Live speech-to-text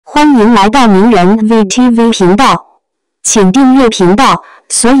欢迎来到名人 VTV 频道，请订阅频道，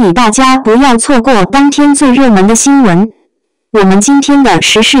所以大家不要错过当天最热门的新闻。我们今天的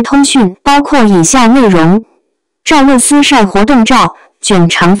时事通讯包括以下内容：赵露思晒活动照，卷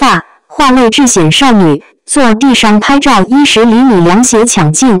长发，画泪痣显少女，坐地上拍照10cm凉鞋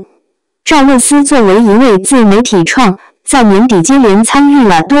抢镜。赵露思作为一位自媒体创，在年底接连参与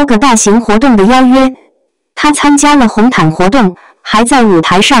了多个大型活动的邀约。她参加了红毯活动，还在舞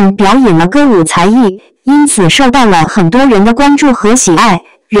台上表演了歌舞才艺，因此受到了很多人的关注和喜爱，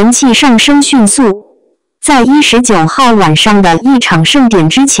人气上升迅速。在19号晚上的一场盛典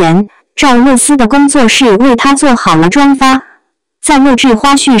之前，赵露思的工作室为她做好了妆发。在录制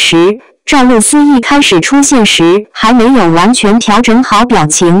花絮时，赵露思一开始出现时还没有完全调整好表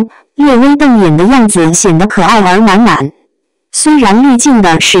情，略微瞪眼的样子显得可爱而满满。虽然滤镜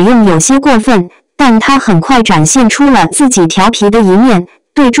的使用有些过分，但她很快展现出了自己调皮的一面，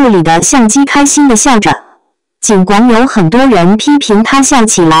对助理的相机开心地笑着。尽管有很多人批评她笑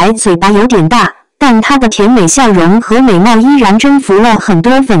起来嘴巴有点大，但她的甜美笑容和美貌依然征服了很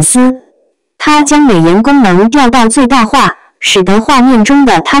多粉丝。她将美颜功能调到最大化，使得画面中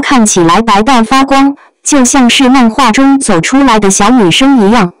的她看起来白到发光，就像是漫画中走出来的小女生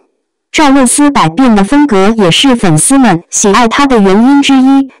一样。赵露思百变的风格也是粉丝们喜爱她的原因之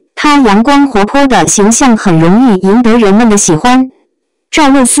一，她阳光活泼的形象很容易赢得人们的喜欢。赵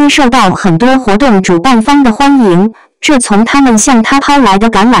露思受到很多活动主办方的欢迎，这从他们向她抛来的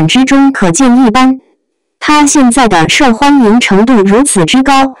橄榄枝中可见一斑。她现在的受欢迎程度如此之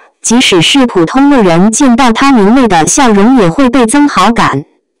高，即使是普通路人见到她明媚的笑容也会倍增好感。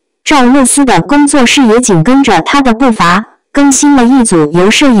赵露思的工作室也紧跟着她的步伐，更新了一组由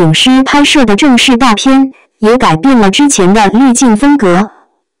摄影师拍摄的正式大片，也改变了之前的滤镜风格。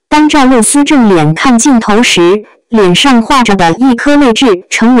当赵露思正脸看镜头时，脸上画着的一颗泪痣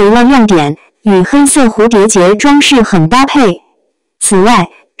成为了亮点，与黑色蝴蝶结装饰很搭配。此外，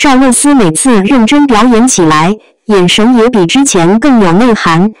赵露思每次认真表演起来，眼神也比之前更有内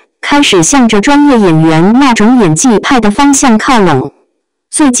涵，开始向着专业演员那种演技派的方向靠拢。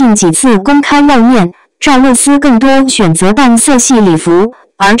最近几次公开露面，赵露思更多选择淡色系礼服，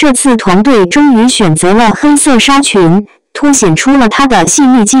而这次团队终于选择了黑色纱裙，凸显出了她的细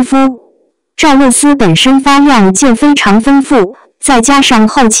腻肌肤。赵露思本身发量就非常丰富，再加上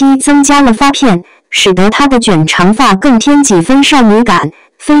后期增加了发片，使得她的卷长发更添几分少女感，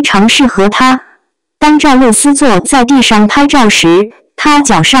非常适合她。当赵露思坐在地上拍照时，她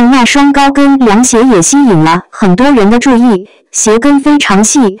脚上那双高跟凉鞋也吸引了很多人的注意，鞋跟非常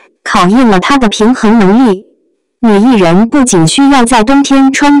细，考验了她的平衡能力。女艺人不仅需要在冬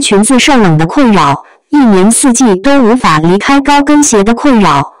天穿裙子受冷的困扰，一年四季都无法离开高跟鞋的困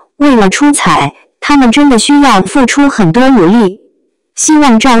扰。为了出彩，她们真的需要付出很多努力。希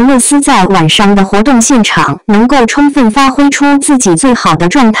望赵露思在晚上的活动现场能够充分发挥出自己最好的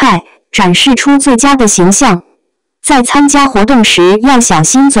状态，展示出最佳的形象。在参加活动时要小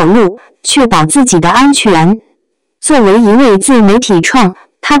心走路，确保自己的安全。作为一位自媒体创，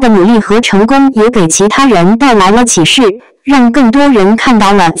她的努力和成功也给其他人带来了启示，让更多人看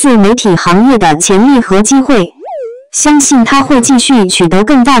到了自媒体行业的潜力和机会。相信她会继续取得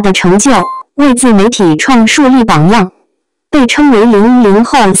更大的成就，为自媒体创树立榜样。被称为00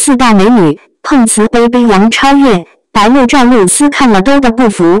后四大美女，碰瓷 baby 杨超越、白鹿赵露思看了都的不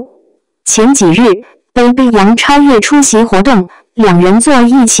服。前几日 baby 杨超越出席活动，两人坐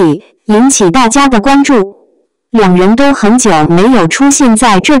一起，引起大家的关注。两人都很久没有出现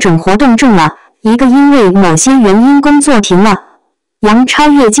在这种活动中了，一个因为某些原因工作停了。杨超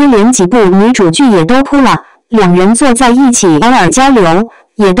越接连几部女主剧也都扑了，两人坐在一起偶尔交流，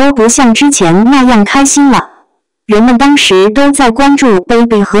也都不像之前那样开心了。人们当时都在关注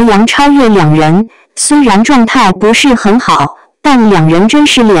baby 和杨超越两人，虽然状态不是很好，但两人真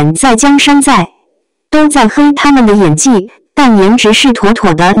是脸在江山在。都在黑他们的演技，但颜值是妥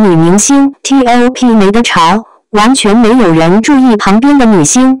妥的女明星 TOP 没得吵，完全没有人注意旁边的女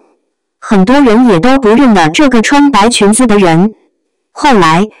星。很多人也都不认得这个穿白裙子的人。后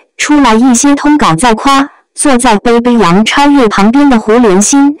来出来一些通稿在夸坐在 baby 杨超越旁边的胡连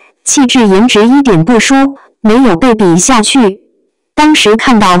心，气质颜值一点不输，没有被比下去。当时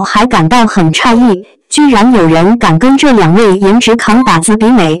看到还感到很诧异，居然有人敢跟这两位颜值扛把子比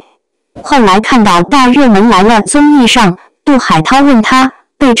美。后来看到大热门来了综艺上，杜海涛问她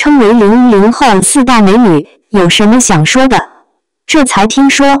被称为00后四大美女，有什么想说的？这才听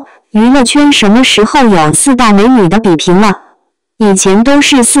说娱乐圈什么时候有四大美女的比拼了？以前都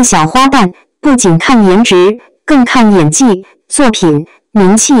是四小花旦，不仅看颜值，更看演技、作品、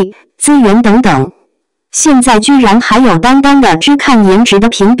名气、资源等等。现在居然还有单单的只看颜值的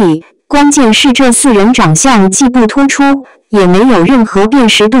评比，关键是这4人长相既不突出，也没有任何辨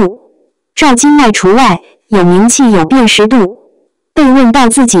识度。赵今麦除外，有名气有辨识度。被问到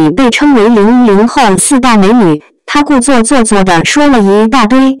自己被称为00后4大美女，她故作做作的说了一大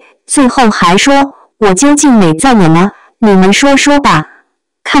堆，最后还说：“我究竟美在哪呢？你们说说吧。”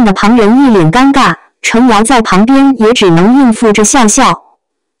看得旁人一脸尴尬，程瑶在旁边也只能应付着笑笑。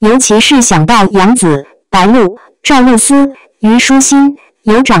尤其是想到杨紫、白鹿、赵露思、虞书欣，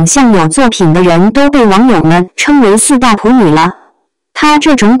有长相有作品的人都被网友们称为4大普女了。她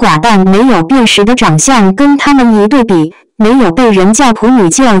这种寡淡没有辨识的长相跟她们一对比，没有被人叫普女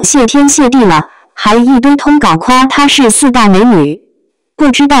就谢天谢地了，还一堆通稿夸她是4大美女。不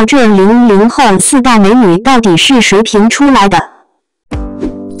知道这00后4大美女到底是谁评出来的？